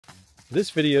This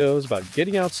video is about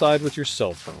getting outside with your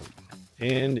cell phone.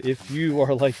 And if you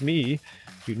are like me,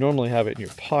 you normally have it in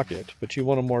your pocket, but you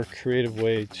want a more creative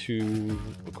way to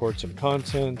record some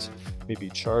content, maybe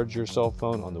charge your cell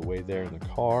phone on the way there in the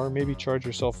car, maybe charge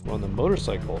your cell phone on the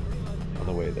motorcycle on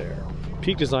the way there.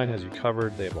 Peak Design has you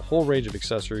covered. They have a whole range of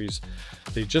accessories.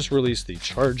 They just released the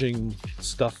charging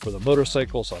stuff for the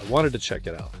motorcycle, so I wanted to check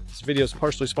it out. This video is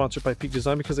partially sponsored by Peak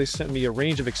Design because they sent me a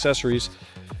range of accessories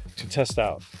to test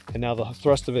out. And now the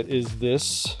thrust of it is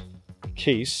this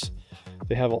case.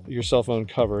 They have your cell phone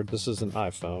covered. This is an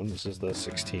iPhone. This is the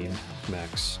 16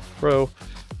 Max Pro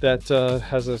that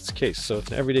has its case. So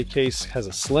it's an everyday case, has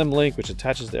a slim link which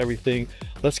attaches to everything.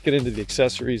 Let's get into the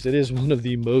accessories. It is one of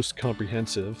the most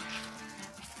comprehensive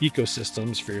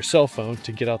ecosystems for your cell phone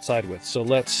to get outside with. So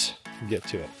let's get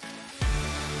to it.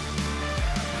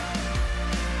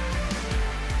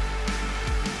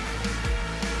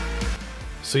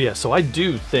 So I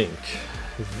do think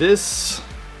this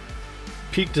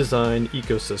Peak Design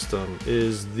ecosystem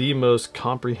is the most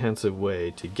comprehensive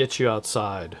way to get you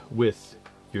outside with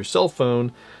your cell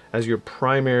phone as your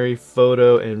primary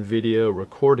photo and video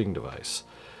recording device.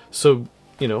 So,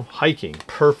 you know, hiking,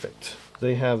 perfect.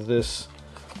 They have this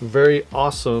very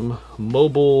awesome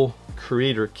mobile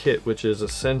creator kit, which is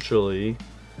essentially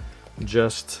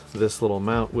just this little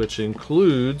mount, which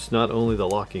includes not only the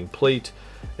locking plate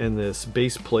and this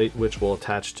base plate, which will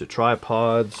attach to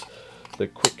tripods, the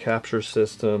quick capture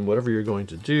system, whatever you're going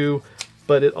to do,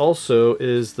 but it also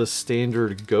is the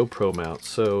standard GoPro mount.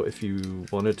 So if you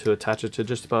wanted to attach it to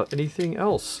just about anything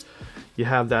else, you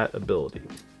have that ability.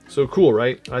 So cool,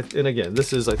 right? And again,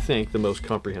 this is, I think, the most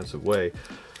comprehensive way.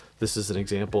 This is an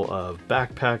example of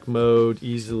backpack mode,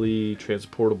 easily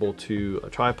transportable to a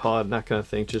tripod and that kind of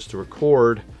thing, just to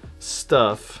record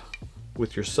stuff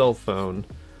with your cell phone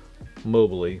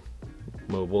mobily.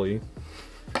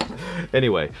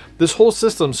 Anyway, this whole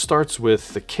system starts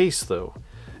with the case though,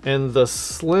 and the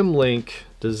slim link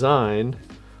design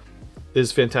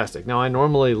is fantastic. Now I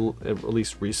normally, at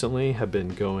least recently, have been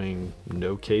going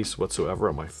no case whatsoever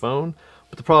on my phone,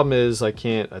 but the problem is I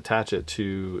can't attach it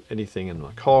to anything in the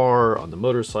car, on the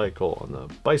motorcycle, on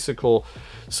the bicycle,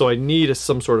 so I need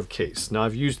some sort of case. Now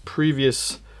I've used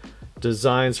previous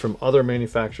designs from other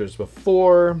manufacturers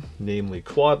before, namely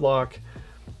Quad Lock.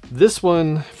 This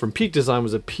one from Peak Design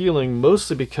was appealing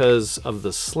mostly because of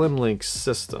the Slim Link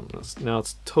system. Now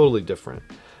it's totally different.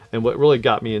 And what really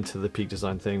got me into the Peak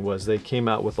Design thing was they came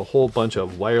out with a whole bunch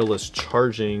of wireless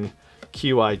charging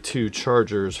QI2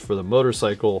 chargers for the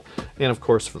motorcycle and of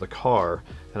course for the car.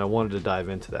 And I wanted to dive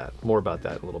into that. More about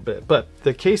that in a little bit. But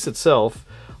the case itself,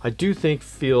 I do think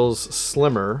feels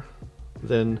slimmer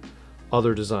than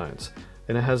other designs.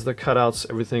 And it has the cutouts,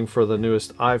 everything for the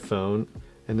newest iPhone.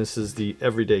 And this is the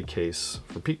everyday case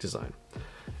for Peak Design.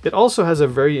 It also has a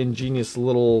very ingenious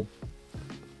little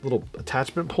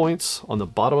attachment points on the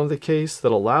bottom of the case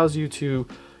that allows you to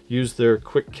use their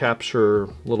quick capture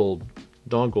little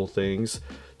dongle things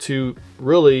to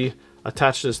really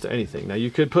attach this to anything. Now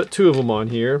you could put two of them on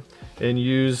here and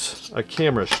use a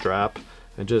camera strap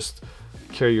and just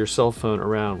carry your cell phone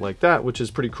around like that, which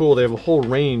is pretty cool. They have a whole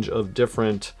range of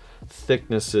different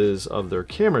thicknesses of their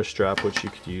camera strap, which you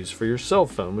could use for your cell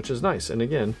phone, which is nice. And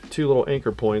again, two little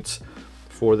anchor points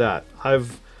for that.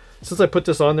 Since I put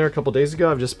this on there a couple days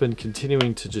ago, I've just been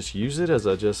continuing to just use it as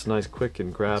a just nice quick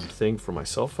and grab thing for my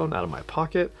cell phone out of my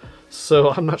pocket.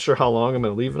 So I'm not sure how long I'm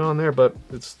going to leave it on there, but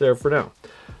it's there for now.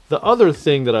 The other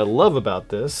thing that I love about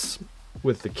this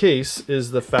with the case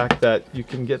is the fact that you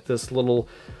can get this little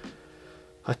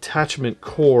attachment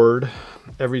cord,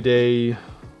 everyday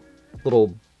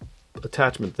little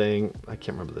attachment thing. I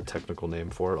can't remember the technical name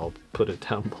for it. I'll put it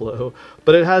down below.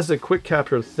 But it has a quick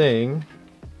capture thing,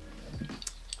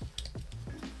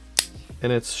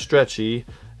 and it's stretchy,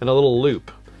 and a little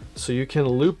loop. So you can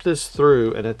loop this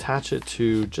through and attach it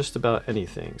to just about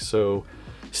anything. So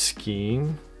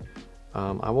skiing,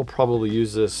 I will probably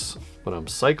use this when I'm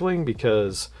cycling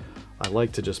because I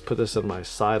like to just put this in my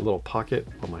side little pocket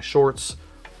on my shorts,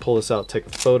 pull this out, take a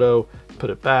photo, put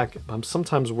it back. I'm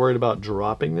sometimes worried about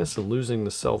dropping this and losing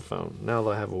the cell phone now that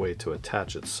I have a way to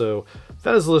attach it. So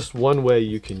that is just one way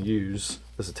you can use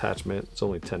this attachment. It's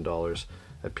only $10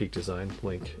 at Peak Design,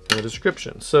 link in the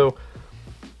description. So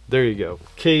there you go.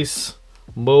 Case,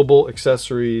 mobile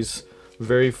accessories,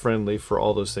 very friendly for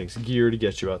all those things, gear to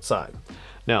get you outside.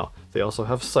 Now, they also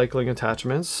have cycling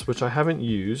attachments, which I haven't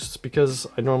used because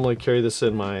I normally carry this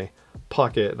in my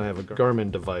pocket and I have a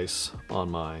Garmin device on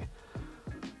my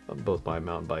both my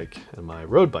mountain bike and my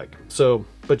road bike. So,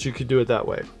 but you could do it that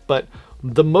way. But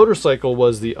the motorcycle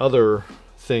was the other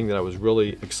thing that I was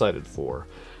really excited for.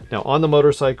 Now on the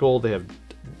motorcycle, they have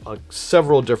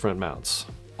several different mounts.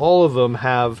 All of them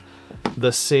have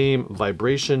the same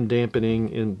vibration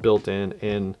dampening built in,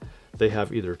 and they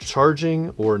have either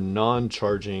charging or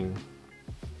non-charging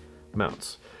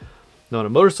mounts. Now on a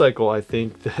motorcycle, I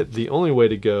think that the only way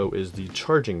to go is the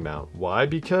charging mount. Why?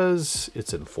 Because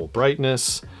it's in full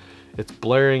brightness, it's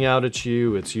blaring out at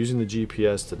you, it's using the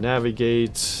GPS to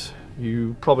navigate.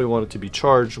 You probably want it to be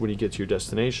charged when you get to your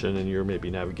destination and you're maybe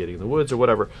navigating the woods or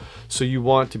whatever. So you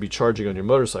want to be charging on your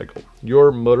motorcycle.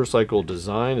 Your motorcycle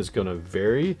design is going to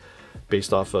vary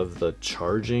based off of the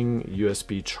charging,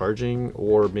 USB charging,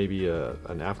 or maybe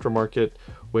an aftermarket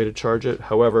way to charge it.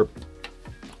 However,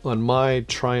 on my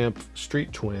Triumph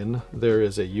Street Twin, there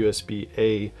is a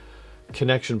USB-A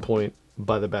connection point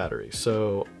by the battery.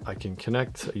 So I can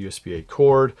connect a USB-A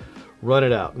cord, run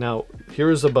it out. Now,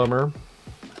 here is a bummer.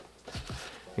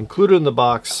 Included in the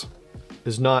box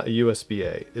is not a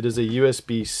USB-A. It is a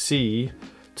USB-C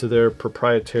to their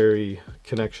proprietary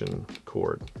connection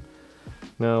cord.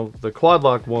 Now, the quad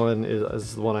lock one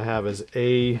is the one I have is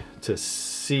A to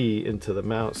C into the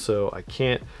mount, so I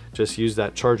can't just use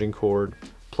that charging cord,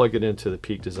 plug it into the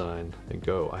Peak Design, and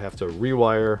go. I have to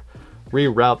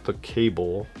reroute the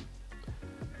cable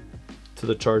to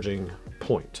the charging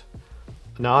point.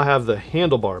 Now I have the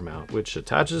handlebar mount, which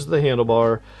attaches to the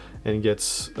handlebar and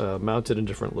gets mounted in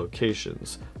different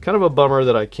locations. Kind of a bummer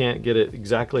that I can't get it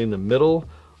exactly in the middle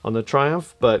on the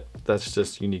Triumph, but that's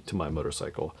just unique to my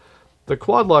motorcycle. The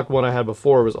quad lock one I had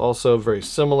before was also very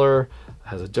similar. It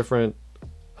has a different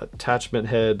attachment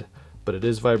head, but it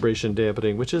is vibration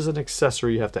dampening, which is an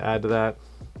accessory you have to add to that.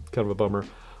 Kind of a bummer.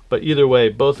 But either way,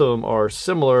 both of them are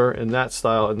similar in that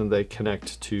style, and then they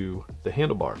connect to the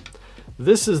handlebar.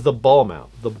 This is the ball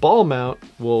mount. The ball mount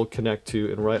will connect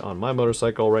to, and right on my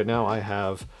motorcycle right now, I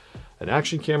have an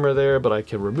action camera there, but I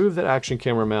can remove that action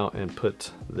camera mount and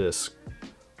put this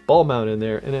ball mount in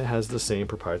there, and it has the same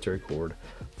proprietary cord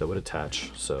that would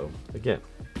attach. So again,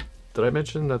 did I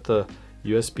mention that the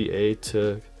USB-A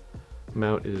to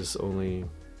mount is only,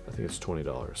 I think it's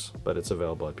 $20, but it's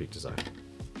available at Peak Design.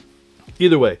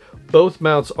 Either way, both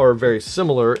mounts are very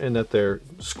similar in that they're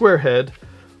square head,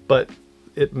 but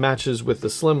it matches with the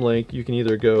Slim Link. You can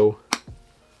either go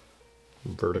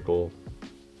vertical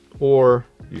or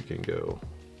you can go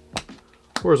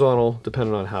horizontal,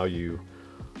 depending on how you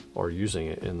are using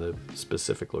it in the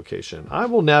specific location. I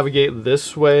will navigate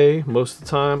this way most of the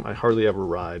time. I hardly ever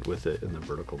ride with it in the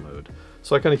vertical mode.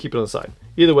 So I kind of keep it on the side.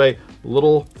 Either way,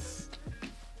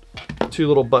 two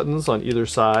little buttons on either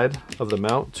side of the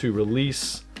mount to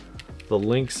release the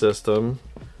link system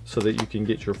so that you can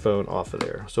get your phone off of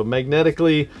there. So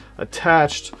magnetically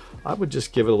attached, I would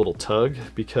just give it a little tug,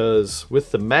 because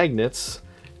with the magnets,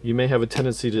 you may have a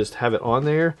tendency to just have it on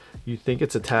there. You think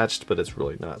it's attached, but it's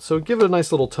really not. So give it a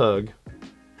nice little tug,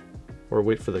 or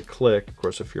wait for the click. Of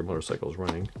course, if your motorcycle is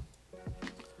running,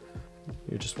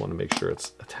 you just want to make sure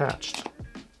it's attached.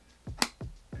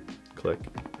 Click,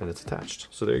 and it's attached.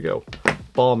 So there you go.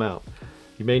 Ball mount.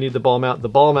 You may need the ball mount. The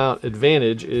ball mount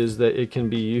advantage is that it can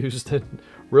be used in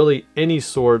really any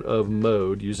sort of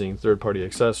mode using third-party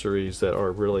accessories that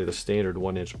are really the standard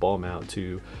 1-inch ball mount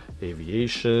to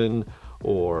aviation,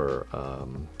 or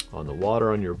on the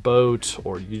water on your boat,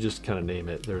 or you just kind of name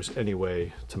it. There's any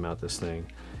way to mount this thing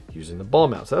using the ball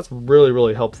mount. So that's really,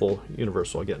 really helpful,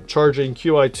 universal. Again, charging,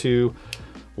 QI2,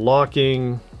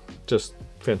 locking, just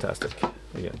fantastic.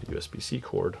 Again, USB-C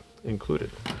cord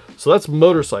included. So that's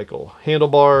motorcycle.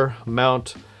 Handlebar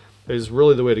mount is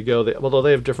really the way to go. Although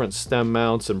they have different stem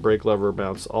mounts and brake lever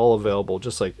mounts, all available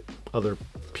just like other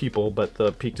people, but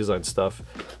the Peak Design stuff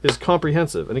is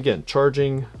comprehensive. And again,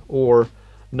 charging or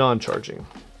non-charging.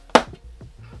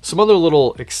 Some other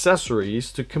little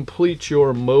accessories to complete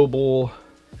your mobile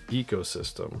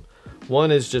ecosystem.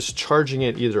 One is just charging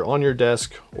it either on your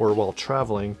desk or while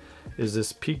traveling, is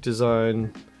this Peak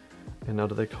Design, and now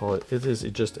do they call it? It is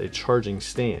just a charging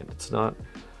stand. It's not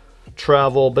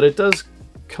travel, but it does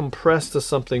compress to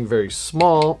something very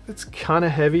small. It's kind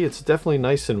of heavy. It's definitely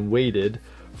nice and weighted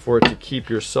for it to keep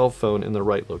your cell phone in the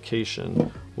right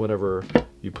location whenever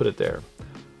you put it there.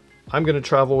 I'm going to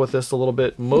travel with this a little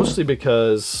bit, mostly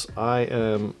because I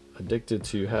am addicted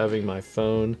to having my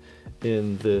phone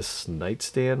in this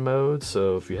nightstand mode.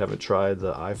 So if you haven't tried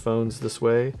the iPhones this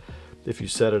way, if you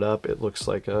set it up, it looks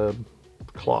like a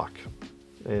clock,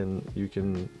 and you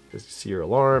can see your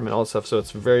alarm and all that stuff. So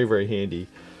it's very, very handy.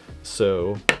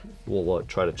 So we'll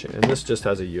try to change. And this just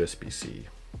has a USB-C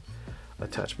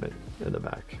attachment in the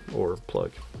back, or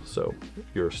plug. So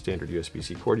your standard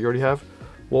USB-C cord you already have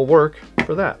will work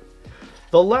for that.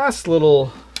 The last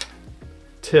little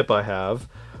tip I have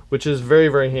which is very,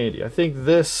 very handy. I think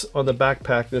this on the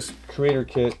backpack, this creator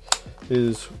kit,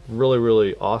 is really,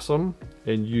 really awesome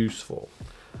and useful.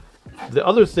 The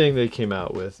other thing they came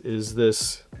out with is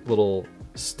this little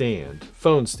stand,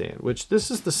 phone stand, which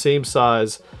this is the same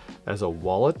size as a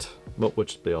wallet, but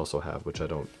which they also have, which I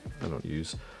don't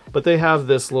use. But they have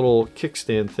this little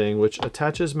kickstand thing which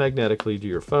attaches magnetically to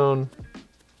your phone.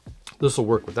 This will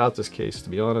work without this case, to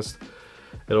be honest.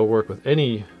 It'll work with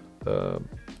any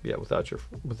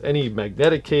with any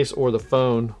magnetic case or the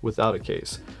phone without a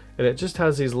case. And it just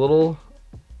has these little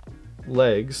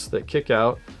legs that kick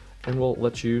out and will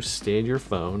let you stand your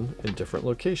phone in different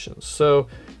locations. So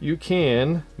you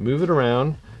can move it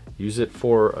around, use it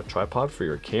for a tripod for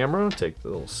your camera, take the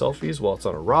little selfies while it's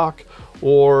on a rock,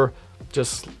 or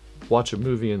just watch a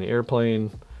movie in the airplane,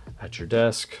 at your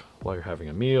desk, while you're having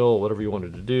a meal, whatever you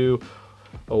wanted to do,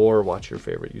 or watch your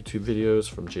favorite YouTube videos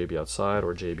from JB Outside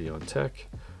or JB on Tech,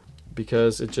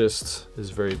 because it just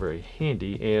is very, very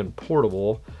handy and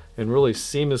portable and really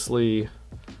seamlessly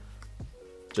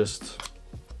just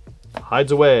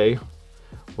hides away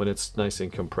when it's nice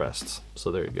and compressed.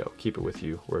 So there you go, keep it with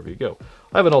you wherever you go.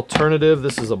 I have an alternative.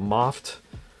 This is a Moft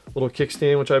little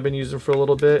kickstand, which I've been using for a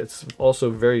little bit. It's also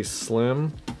very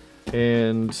slim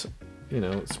and, you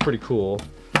know, it's pretty cool.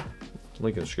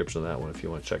 Link in the description of that one if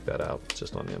you want to check that out. It's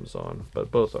just on Amazon,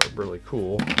 but both are really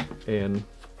cool. And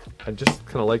I just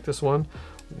kind of like this one.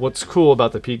 What's cool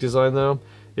about the Peak design though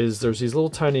is there's these little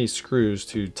tiny screws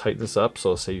to tighten this up.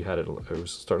 So say you had it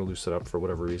was starting to loosen up for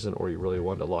whatever reason, or you really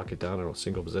wanted to lock it down in a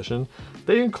single position.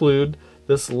 They include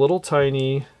this little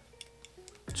tiny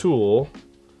tool,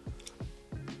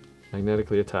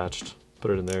 magnetically attached. Put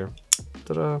it in there.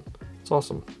 Ta-da! It's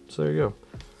awesome. So there you go.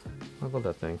 I love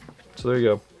that thing. So there you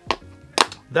go.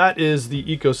 That is the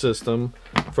ecosystem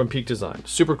from Peak Design.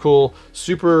 Super cool,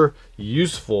 super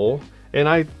useful, and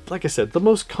like I said, the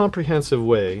most comprehensive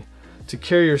way to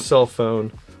carry your cell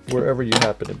phone wherever you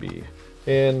happen to be.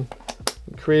 And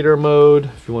creator mode,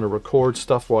 if you want to record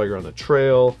stuff while you're on the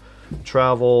trail,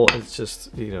 travel, it's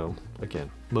just, you know,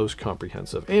 again, most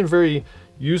comprehensive and very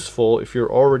useful if you're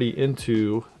already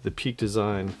into the Peak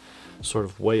Design sort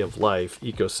of way of life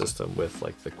ecosystem with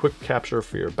like the quick capture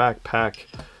for your backpack,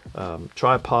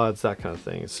 tripods, that kind of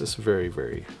thing. It's just very,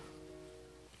 very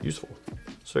useful.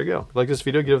 So there you go. If you like this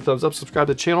video, give it a thumbs up, subscribe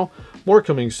to the channel. More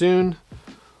coming soon.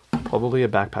 Probably a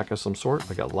backpack of some sort.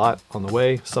 I got a lot on the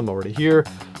way, some already here,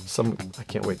 some I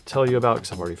can't wait to tell you about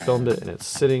because I've already filmed it and it's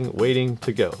sitting, waiting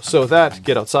to go. So with that,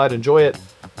 get outside, enjoy it.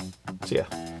 See ya.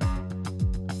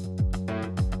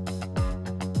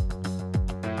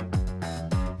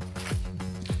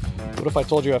 What if I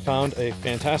told you I found a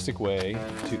fantastic way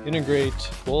to integrate,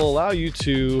 will allow you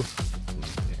to...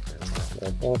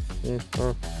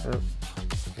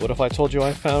 What if I told you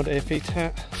I found a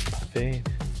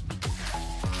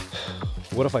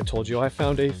What if I told you I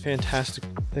found a fantastic...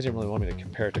 They didn't really want me to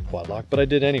compare it to quad lock, but I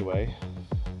did anyway.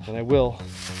 And I will.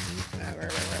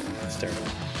 That's terrible.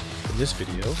 In this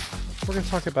video, we're going to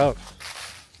talk about